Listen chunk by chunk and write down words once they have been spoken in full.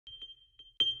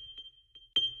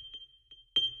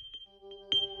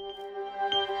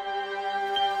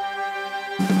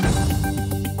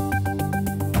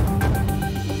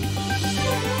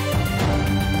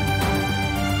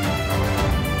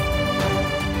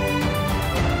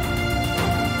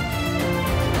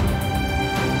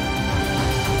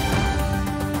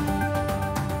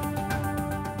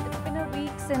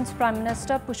Prime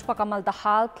Minister Pushpakamal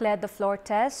Dahal cleared the floor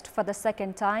test for the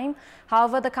second time.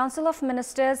 However, the Council of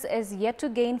Ministers is yet to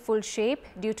gain full shape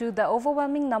due to the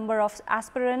overwhelming number of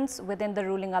aspirants within the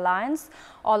ruling alliance,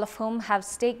 all of whom have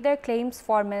staked their claims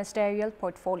for ministerial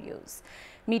portfolios.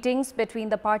 Meetings between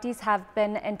the parties have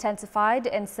been intensified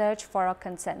in search for a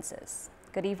consensus.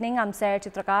 Good evening, I'm Sarah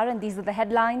Chitrakar and these are the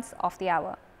headlines of the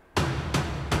hour.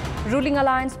 Ruling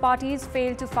alliance parties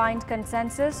failed to find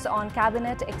consensus on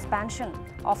cabinet expansion.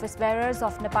 Office bearers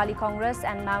of Nepali Congress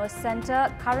and Maoist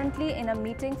Centre currently in a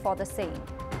meeting for the same.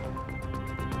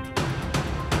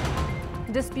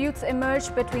 Disputes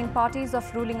emerged between parties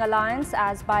of ruling alliance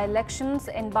as by-elections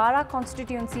in Bara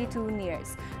constituency 2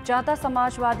 nears. Janata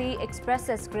Samajwadi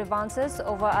expresses grievances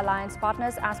over alliance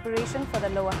partners' aspiration for the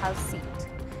lower house seat.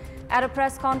 At a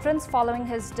press conference following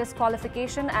his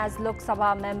disqualification as Lok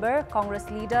Sabha member, Congress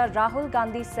leader Rahul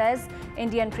Gandhi says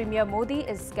Indian Premier Modi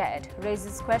is scared,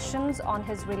 raises questions on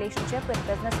his relationship with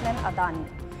businessman Adani.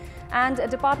 And a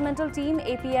departmental team,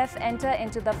 APF, enter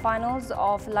into the finals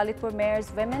of Lalitpur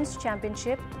Mayor's Women's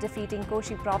Championship, defeating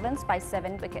Koshi Province by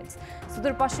 7 wickets.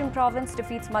 Sudur Pashchim Province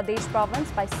defeats Madhya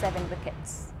Province by 7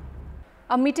 wickets.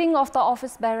 A meeting of the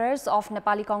office bearers of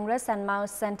Nepali Congress and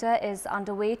Maoist Centre is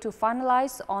underway to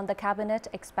finalize on the cabinet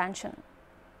expansion.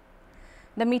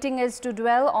 The meeting is to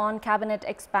dwell on cabinet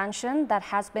expansion that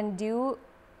has been due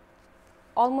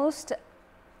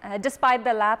despite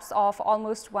the lapse of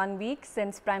almost 1 week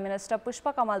since Prime Minister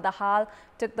Pushpakamal Dahal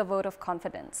took the vote of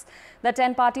confidence. The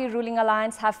 10-party ruling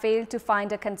alliance have failed to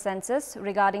find a consensus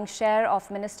regarding share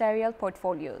of ministerial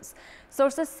portfolios.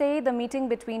 Sources say the meeting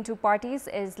between two parties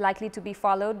is likely to be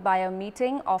followed by a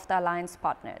meeting of the alliance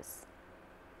partners.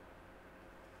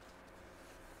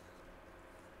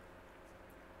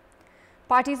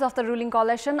 Parties of the ruling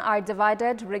coalition are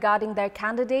divided regarding their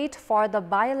candidate for the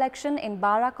by-election in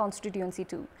Bara constituency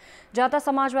 2. Janata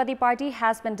Samajwadi Party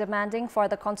has been demanding for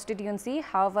the constituency.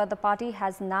 However, the party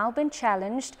has now been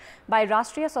challenged by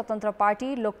Rashtriya Swatantra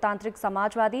Party, Loktantrik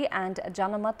Samajwadi and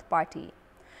Janamat Party.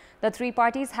 The three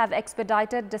parties have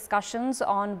expedited discussions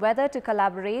on whether to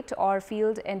collaborate or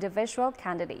field individual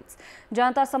candidates.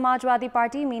 Janata Samajwadi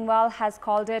Party, meanwhile, has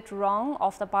called it wrong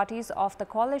of the parties of the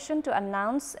coalition to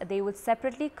announce they would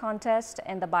separately contest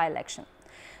in the by-election.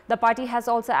 The party has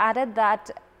also added that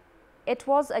it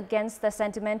was against the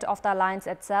sentiment of the alliance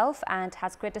itself and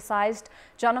has criticized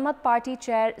Janamat Party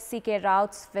Chair C.K.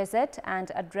 Raut's visit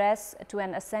and address to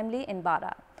an assembly in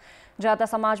Bara. Janata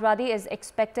Samajwadi is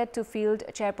expected to field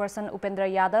Chairperson Upendra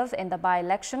Yadav in the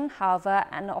by-election. However,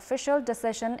 an official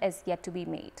decision is yet to be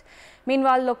made.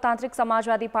 Meanwhile, Loktantrik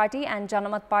Samajwadi Party and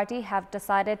Janamat Party have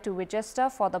decided to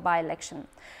register for the by-election.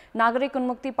 Nagarik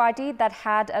Unmukti Party, that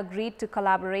had agreed to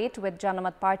collaborate with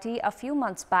Janamat Party a few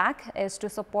months back, is to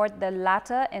support the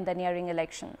latter in the nearing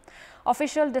election.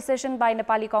 Official decision by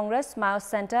Nepali Congress, Maoist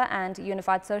Centre and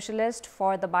Unified Socialist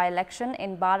for the by-election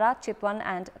in Bara, Chitwan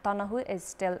and Tanahu is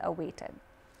still awaited.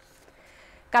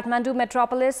 Kathmandu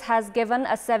Metropolis has given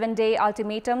a 7-day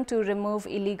ultimatum to remove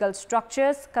illegal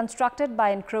structures constructed by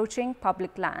encroaching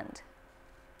public land.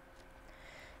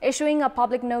 Issuing a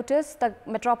public notice, the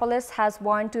metropolis has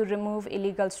warned to remove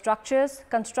illegal structures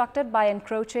constructed by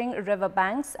encroaching river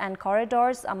banks and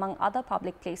corridors, among other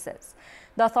public places.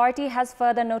 The authority has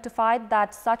further notified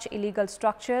that such illegal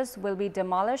structures will be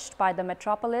demolished by the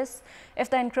metropolis if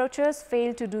the encroachers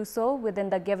fail to do so within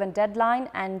the given deadline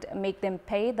and make them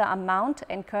pay the amount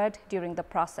incurred during the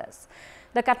process.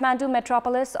 The Kathmandu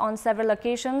metropolis on several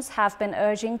occasions have been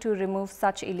urging to remove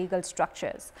such illegal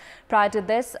structures. Prior to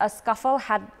this, a scuffle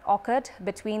had occurred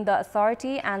between the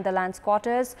authority and the land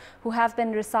squatters who have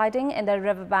been residing in the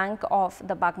riverbank of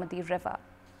the Bagmati River.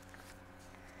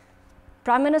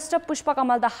 Prime Minister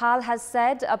Pushpakamal Dahal has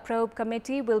said a probe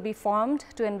committee will be formed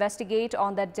to investigate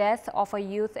on the death of a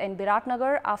youth in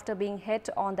Biratnagar after being hit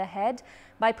on the head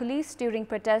by police during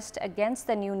protest against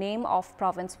the new name of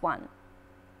Province 1.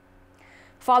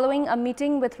 Following a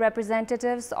meeting with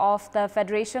representatives of the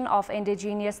Federation of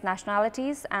Indigenous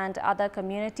Nationalities and other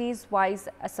communities-wise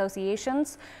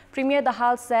associations, Premier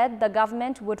Dahal said the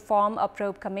government would form a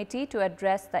probe committee to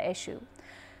address the issue.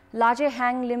 Laje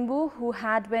Hang Limbu, who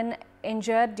had been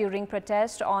injured during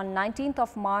protest on 19th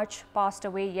of March, passed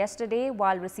away yesterday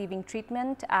while receiving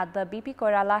treatment at the BP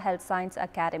Koirala Health Science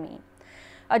Academy.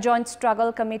 A joint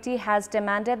struggle committee has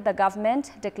demanded the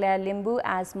government declare Limbu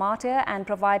as martyr and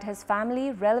provide his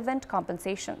family relevant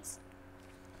compensations.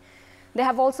 They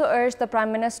have also urged the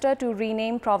Prime Minister to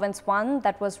rename Province 1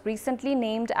 that was recently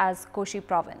named as Koshi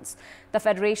Province. The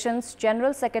Federation's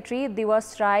General Secretary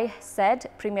Divas Rai said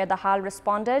Premier Dahal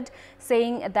responded,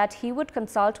 saying that he would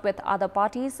consult with other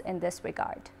parties in this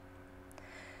regard.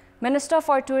 Minister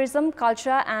for Tourism,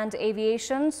 Culture and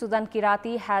Aviation, Sudan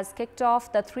Kirati, has kicked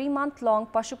off the 3-month-long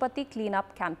Pashupati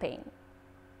cleanup campaign.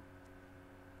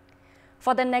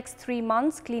 For the next 3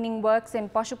 months, cleaning works in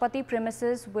Pashupati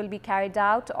premises will be carried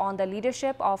out on the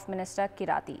leadership of Minister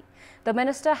Kirati. The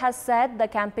minister has said the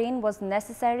campaign was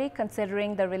necessary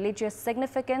considering the religious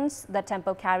significance the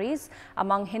temple carries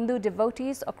among Hindu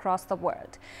devotees across the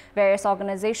world. Various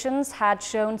organizations had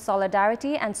shown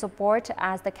solidarity and support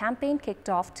as the campaign kicked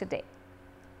off today.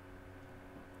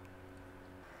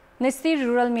 Nisti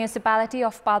Rural Municipality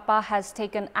of Palpa has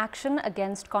taken action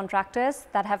against contractors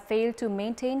that have failed to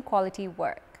maintain quality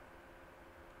work.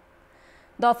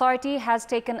 The authority has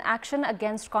taken action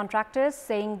against contractors,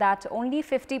 saying that only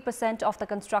 50% of the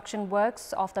construction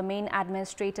works of the main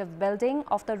administrative building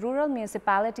of the rural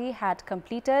municipality had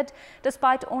completed,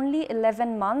 despite only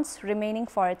 11 months remaining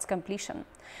for its completion.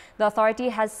 The authority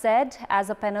has said, as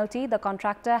a penalty, the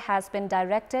contractor has been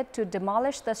directed to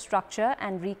demolish the structure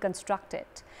and reconstruct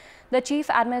it. The Chief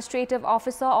Administrative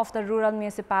Officer of the rural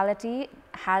municipality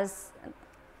has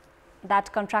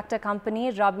that contractor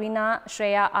company, Rabina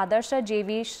Shreya Adarsha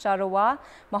JV Sharowa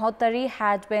Mahottari,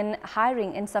 had been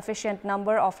hiring insufficient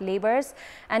number of laborers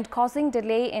and causing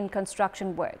delay in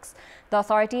construction works. The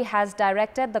authority has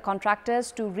directed the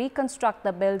contractors to reconstruct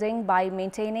the building by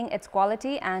maintaining its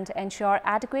quality and ensure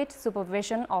adequate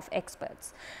supervision of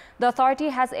experts. The authority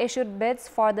has issued bids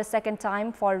for the second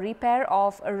time for repair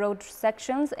of road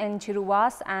sections in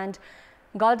Chiruwas and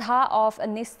Galdha of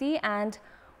Nisti and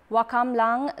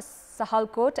Wakamlang,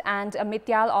 Sahalkot and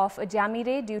Mityal of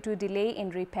Jamire due to delay in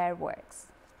repair works.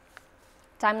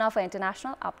 Time now for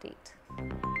international update.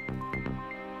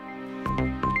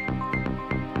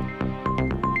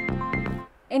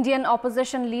 Indian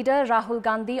opposition leader Rahul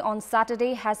Gandhi on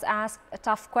Saturday has asked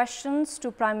tough questions to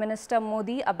Prime Minister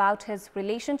Modi about his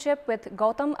relationship with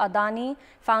Gautam Adani,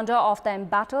 founder of the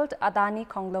embattled Adani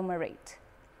conglomerate.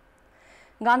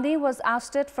 Gandhi was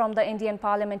ousted from the Indian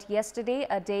Parliament yesterday,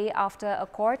 a day after a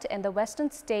court in the western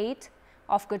state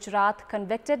of Gujarat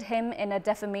convicted him in a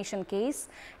defamation case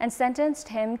and sentenced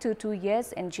him to 2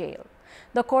 years in jail.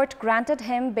 The court granted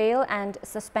him bail and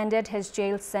suspended his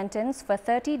jail sentence for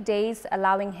 30 days,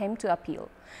 allowing him to appeal.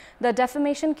 The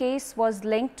defamation case was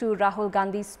linked to Rahul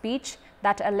Gandhi's speech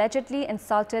that allegedly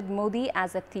insulted Modi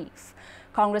as a thief.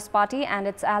 Congress party and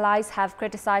its allies have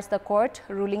criticized the court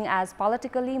ruling as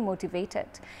politically motivated.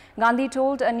 Gandhi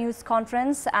told a news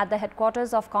conference at the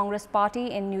headquarters of Congress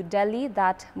party in New Delhi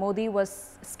that Modi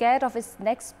was scared of his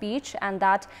next speech and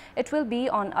that it will be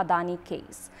on Adani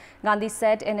case. Gandhi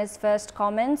said in his first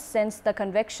comments since the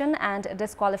conviction and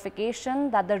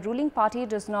disqualification that the ruling party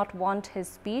does not want his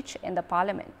speech in the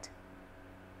parliament.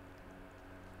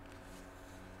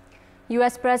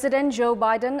 US President Joe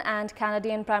Biden and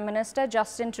Canadian Prime Minister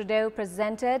Justin Trudeau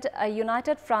presented a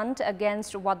united front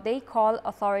against what they call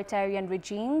authoritarian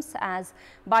regimes as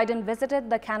Biden visited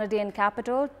the Canadian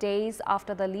capital days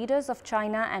after the leaders of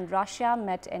China and Russia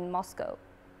met in Moscow.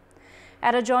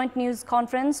 At a joint news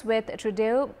conference with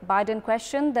Trudeau, Biden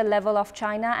questioned the level of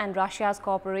China and Russia's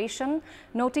cooperation,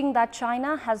 noting that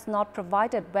China has not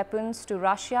provided weapons to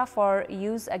Russia for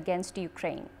use against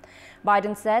Ukraine.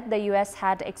 Biden said the U.S.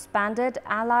 had expanded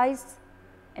alliances,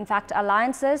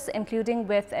 including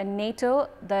with NATO,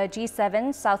 the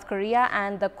G7, South Korea,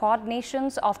 and the Quad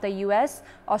nations of the U.S.,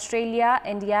 Australia,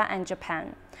 India, and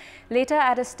Japan. Later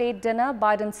at a state dinner,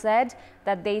 Biden said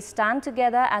that they stand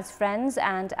together as friends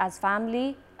and as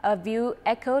family, a view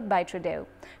echoed by Trudeau.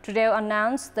 Trudeau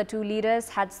announced the two leaders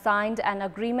had signed an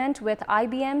agreement with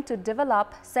IBM to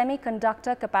develop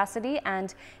semiconductor capacity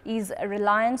and ease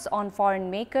reliance on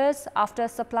foreign makers after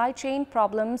supply chain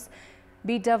problems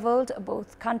bedeviled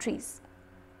both countries.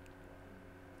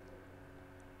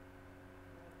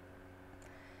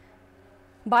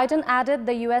 Biden added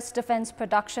the U.S. Defense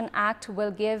Production Act will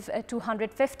give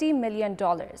 $250 million.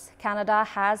 Canada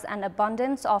has an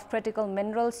abundance of critical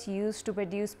minerals used to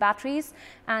produce batteries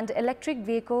and electric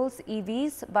vehicles,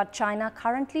 EVs, but China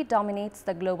currently dominates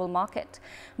the global market.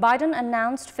 Biden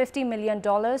announced $50 million to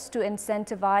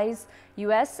incentivize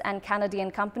U.S. and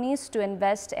Canadian companies to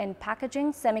invest in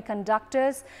packaging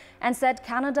semiconductors and said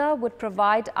Canada would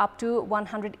provide up to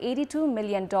 $182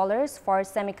 million for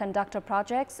semiconductor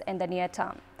projects in the near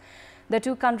term. The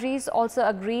two countries also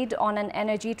agreed on an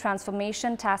energy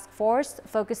transformation task force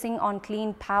focusing on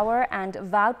clean power and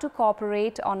vowed to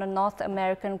cooperate on a North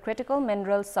American critical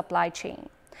minerals supply chain.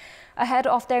 Ahead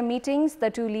of their meetings, the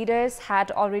two leaders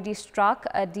had already struck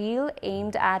a deal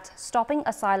aimed at stopping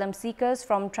asylum seekers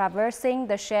from traversing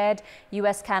the shared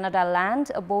US-Canada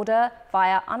land border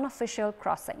via unofficial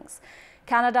crossings.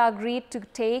 Canada agreed to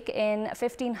take in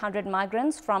 1,500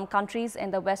 migrants from countries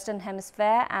in the Western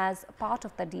Hemisphere as part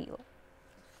of the deal.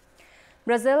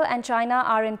 Brazil and China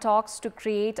are in talks to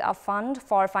create a fund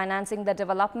for financing the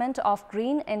development of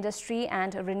green industry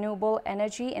and renewable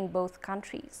energy in both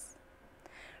countries.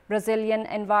 Brazilian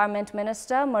Environment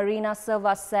Minister Marina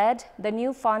Silva said the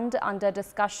new fund under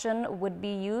discussion would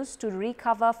be used to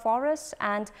recover forests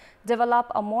and develop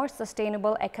a more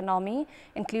sustainable economy,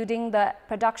 including the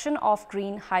production of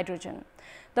green hydrogen.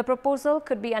 The proposal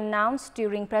could be announced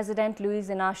during President Luiz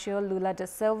Inácio Lula da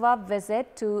Silva's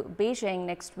visit to Beijing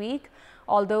next week,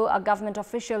 although a government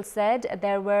official said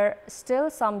there were still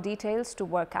some details to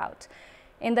work out.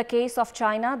 In the case of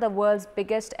China, the world's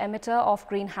biggest emitter of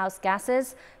greenhouse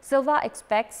gases, Silva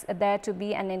expects there to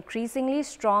be an increasingly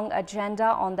strong agenda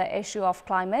on the issue of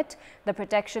climate, the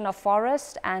protection of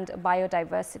forests, and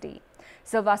biodiversity.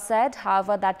 Silva said,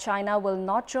 however, that China will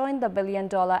not join the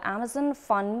billion-dollar Amazon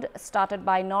fund started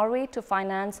by Norway to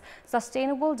finance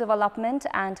sustainable development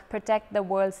and protect the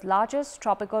world's largest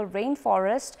tropical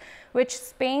rainforest, which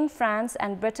Spain, France,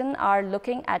 and Britain are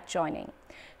looking at joining.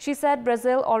 She said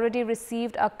Brazil already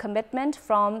received a commitment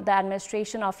from the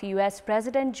administration of U.S.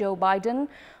 President Joe Biden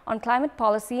on climate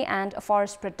policy and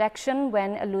forest protection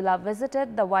when Lula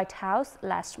visited the White House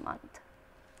last month.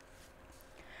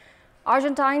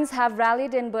 Argentines have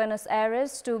rallied in Buenos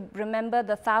Aires to remember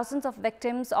the thousands of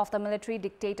victims of the military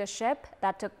dictatorship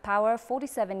that took power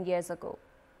 47 years ago.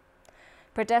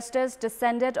 Protesters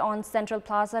descended on Central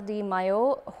Plaza de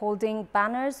Mayo, holding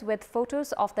banners with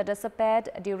photos of the disappeared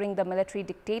during the military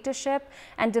dictatorship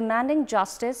and demanding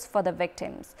justice for the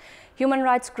victims. Human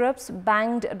rights groups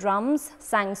banged drums,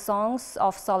 sang songs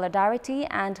of solidarity,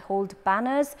 and held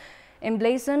banners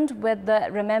emblazoned with the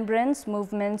remembrance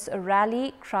movement's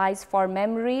rally cries for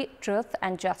memory, truth,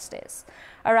 and justice.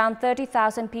 Around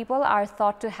 30,000 people are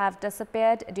thought to have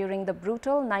disappeared during the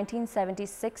brutal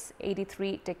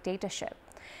 1976-83 dictatorship.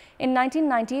 In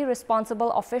 1990,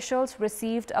 responsible officials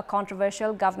received a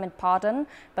controversial government pardon,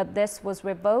 but this was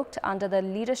revoked under the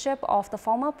leadership of the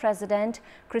former president,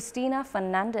 Cristina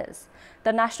Fernandez.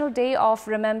 The National Day of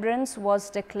Remembrance was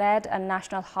declared a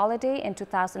national holiday in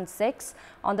 2006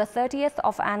 on the 30th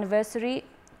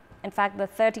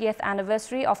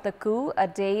anniversary of the coup, a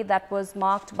day that was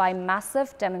marked by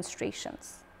massive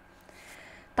demonstrations.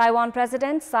 Taiwan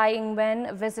President Tsai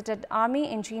Ing-wen visited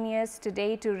Army engineers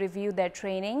today to review their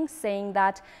training, saying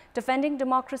that defending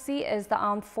democracy is the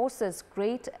armed forces'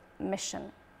 great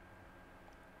mission.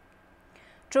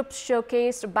 Troops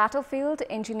showcased battlefield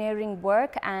engineering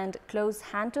work and close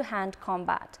hand-to-hand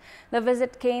combat. The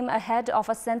visit came ahead of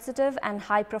a sensitive and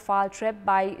high-profile trip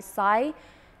by Tsai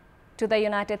to the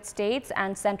United States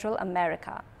and Central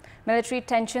America. Military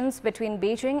tensions between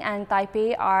Beijing and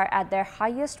Taipei are at their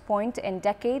highest point in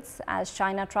decades as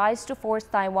China tries to force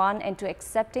Taiwan into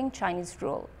accepting Chinese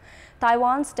rule.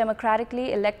 Taiwan's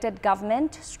democratically elected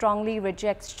government strongly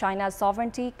rejects China's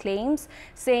sovereignty claims,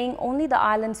 saying only the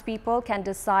island's people can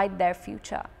decide their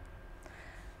future.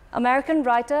 American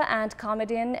writer and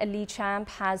comedian Lee Champ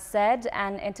has said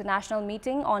an international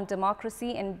meeting on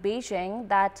democracy in Beijing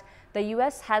that the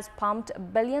U.S. has pumped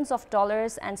billions of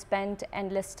dollars and spent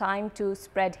endless time to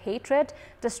spread hatred,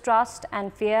 distrust,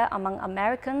 and fear among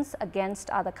Americans against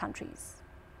other countries.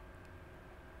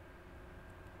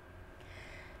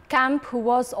 Camp, who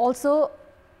was also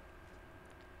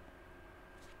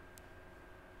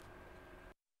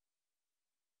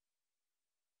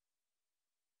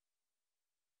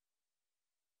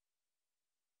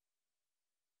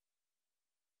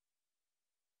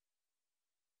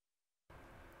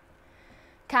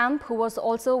Camp, who was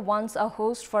also once a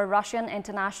host for Russian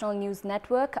international news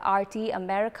network RT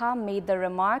America, made the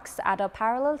remarks at a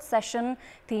parallel session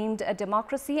themed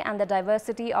Democracy and the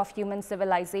Diversity of Human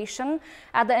Civilization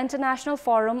at the International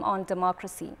Forum on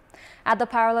Democracy. At the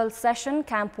parallel session,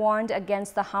 Camp warned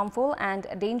against the harmful and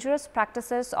dangerous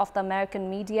practices of the American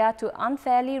media to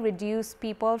unfairly reduce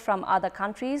people from other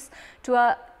countries to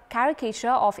a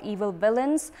caricature of evil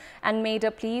villains and made a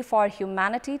plea for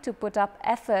humanity to put up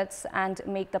efforts and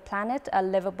make the planet a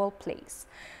livable place.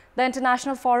 The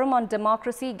International Forum on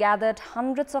Democracy gathered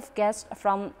hundreds of guests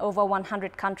from over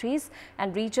 100 countries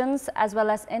and regions as well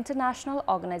as international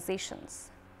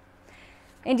organizations.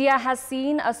 India has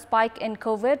seen a spike in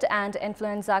COVID and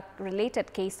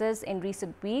influenza-related cases in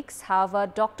recent weeks. However,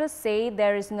 doctors say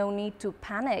there is no need to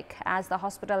panic as the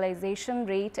hospitalization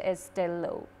rate is still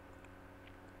low.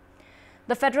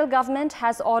 The federal government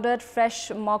has ordered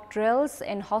fresh mock drills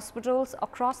in hospitals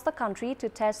across the country to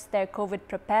test their COVID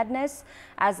preparedness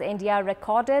as India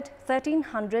recorded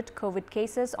 1,300 COVID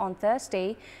cases on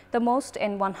Thursday, the most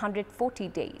in 140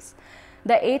 days.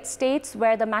 The 8 states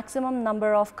where the maximum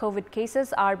number of COVID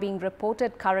cases are being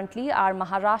reported currently are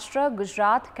Maharashtra,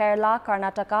 Gujarat, Kerala,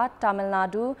 Karnataka, Tamil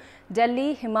Nadu,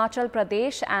 Delhi, Himachal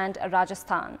Pradesh and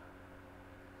Rajasthan.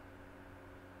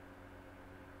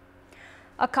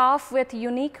 A calf with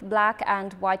unique black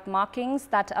and white markings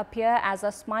that appear as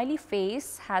a smiley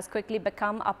face has quickly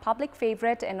become a public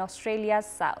favorite in Australia's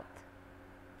south.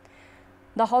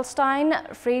 The Holstein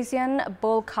Friesian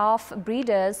bull calf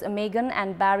breeders Megan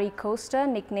and Barry Coaster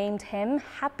nicknamed him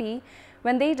Happy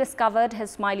when they discovered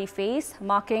his smiley face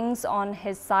markings on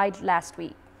his side last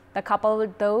week. The couple,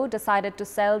 though, decided to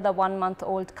sell the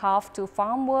 1-month-old calf to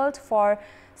Farm World for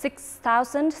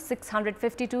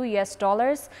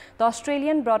 $6,652, the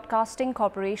Australian Broadcasting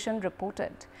Corporation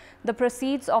reported. The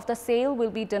proceeds of the sale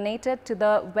will be donated to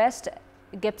the West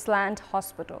Gippsland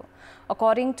Hospital.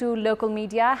 According to local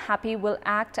media, Happy will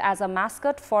act as a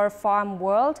mascot for Farm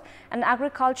World, an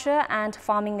agriculture and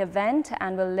farming event,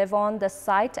 and will live on the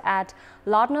site at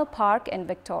Lardner Park in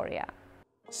Victoria.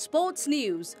 Sports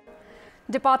news.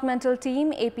 Departmental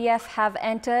team APF have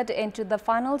entered into the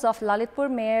finals of Lalitpur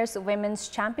Mayor's Women's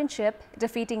Championship,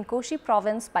 defeating Koshi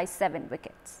Province by 7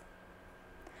 wickets.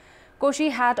 Koshi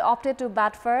had opted to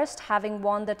bat first, having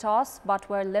won the toss, but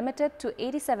were limited to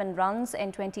 87 runs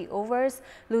in 20 overs,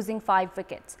 losing 5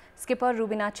 wickets. Skipper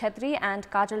Rubina Chetri and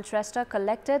Kajal Trester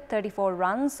collected 34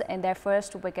 runs in their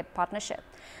first wicket partnership.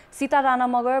 Sita Rana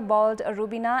Magar bowled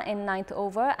Rubina in 9th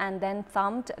over and then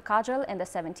thumped Kajal in the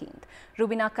 17th.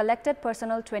 Rubina collected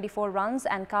personal 24 runs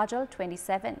and Kajal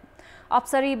 27.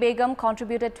 Apsari Begum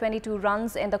contributed 22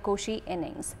 runs in the Koshi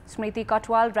innings. Smriti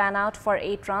Katwal ran out for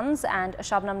 8 runs and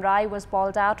Shabnam Rai was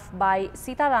bowled out by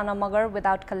Sita Rana Magar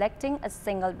without collecting a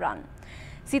single run.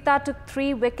 Sita took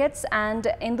 3 wickets and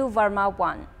Indu Verma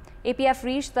won. APF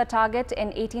reached the target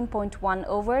in 18.1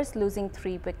 overs, losing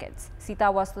 3 wickets.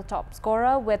 Sita was the top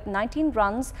scorer with 19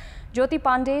 runs. Jyoti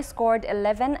Pandey scored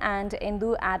 11 and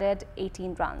Indu added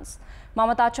 18 runs.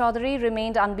 Mamata Chaudhary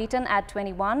remained unbeaten at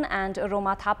 21 and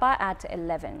Roma Thapa at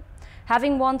 11.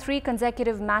 Having won 3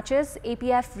 consecutive matches,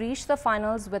 APF reached the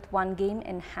finals with 1 game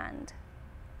in hand.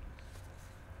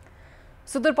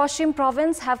 Sudur Pashchim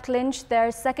Province have clinched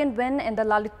their second win in the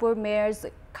Lalitpur Mayor's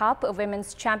Cup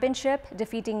Women's Championship,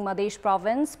 defeating Madhesh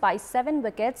Province by 7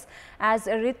 wickets as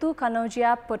Ritu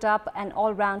Kanojia put up an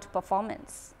all-round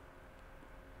performance.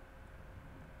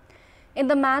 In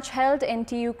the match held in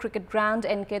TU Cricket Ground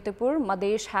in Kantipur,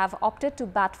 Madhesh have opted to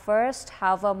bat first.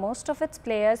 However, most of its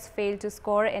players failed to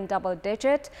score in double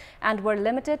digit and were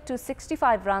limited to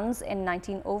 65 runs in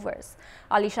 19 overs.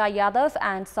 Alisha Yadav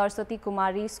and Saraswati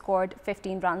Kumari scored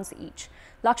 15 runs each.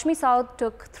 Lakshmi Saud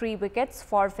took 3 wickets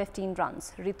for 15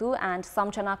 runs. Ritu and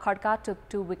Samchana Khadka took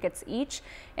 2 wickets each.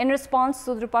 In response,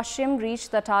 Sudur Pashchim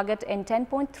reached the target in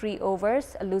 10.3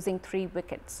 overs, losing 3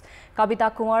 wickets.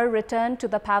 Kabita Kumar returned to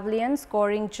the pavilion,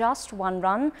 scoring just 1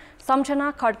 run.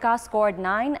 Samchana Khadka scored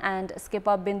 9 and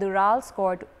skipper Bindu Ral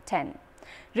scored 10.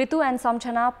 Ritu and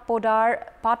Samchana Podar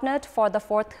partnered for the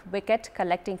 4th wicket,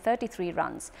 collecting 33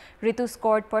 runs. Ritu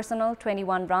scored personal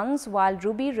 21 runs, while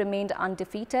Ruby remained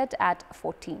undefeated at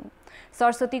 14.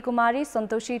 Saraswati Kumari,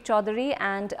 Santoshi Chaudhary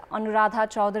and Anuradha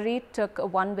Chaudhary took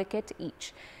 1 wicket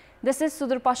each. This is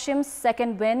Sudur Pashchim's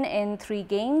second win in 3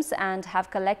 games and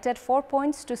have collected 4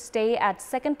 points to stay at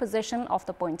 2nd position of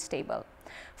the points table.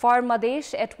 For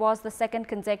Madhesh, it was the 2nd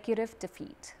consecutive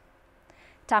defeat.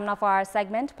 Time now for our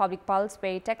segment, Public Pulse,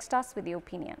 where you text us with your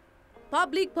opinion.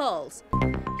 Public Pulse.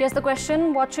 Here's the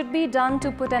question: what should be done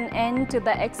to put an end to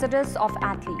the exodus of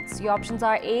athletes? Your options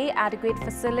are A, adequate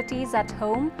facilities at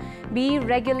home, B,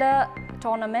 regular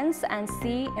tournaments, and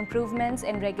C, improvements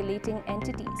in regulating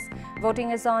entities.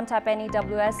 Voting is on. Tap any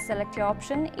WS, select your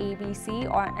option A, B, C,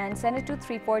 and send it to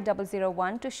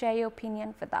 34001 to share your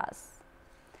opinion with us.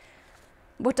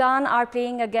 Bhutan are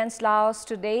playing against Laos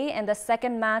today in the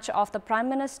 2nd match of the Prime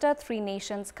Minister 3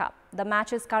 Nations Cup. The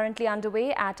match is currently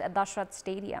underway at Dashrath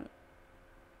Stadium.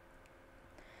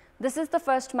 This is the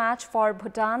first match for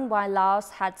Bhutan, while Laos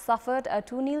had suffered a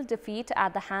 2-0 defeat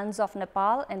at the hands of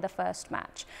Nepal in the first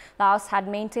match. Laos had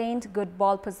maintained good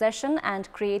ball possession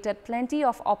and created plenty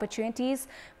of opportunities,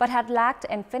 but had lacked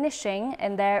in finishing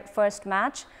in their first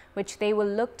match, which they will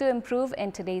look to improve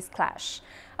in today's clash.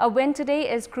 A win today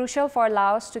is crucial for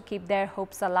Laos to keep their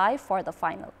hopes alive for the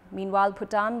final. Meanwhile,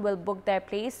 Bhutan will book their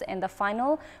place in the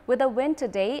final with a win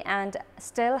today and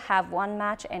still have 1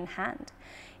 match in hand.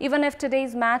 Even if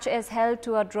today's match is held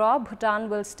to a draw, Bhutan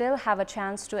will still have a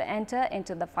chance to enter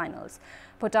into the finals.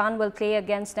 Bhutan will play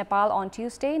against Nepal on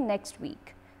Tuesday next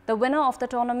week. The winner of the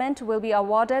tournament will be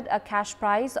awarded a cash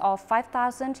prize of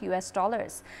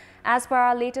 $5,000. As per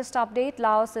our latest update,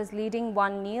 Laos is leading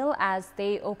 1-0 as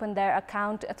they opened their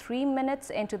account 3 minutes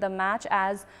into the match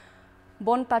as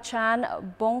Bonpachan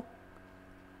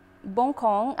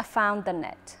Bongkong found the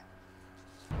net.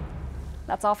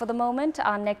 That's all for the moment.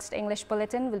 Our next English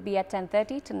bulletin will be at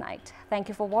 10:30 tonight. Thank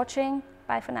you for watching.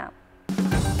 Bye for now.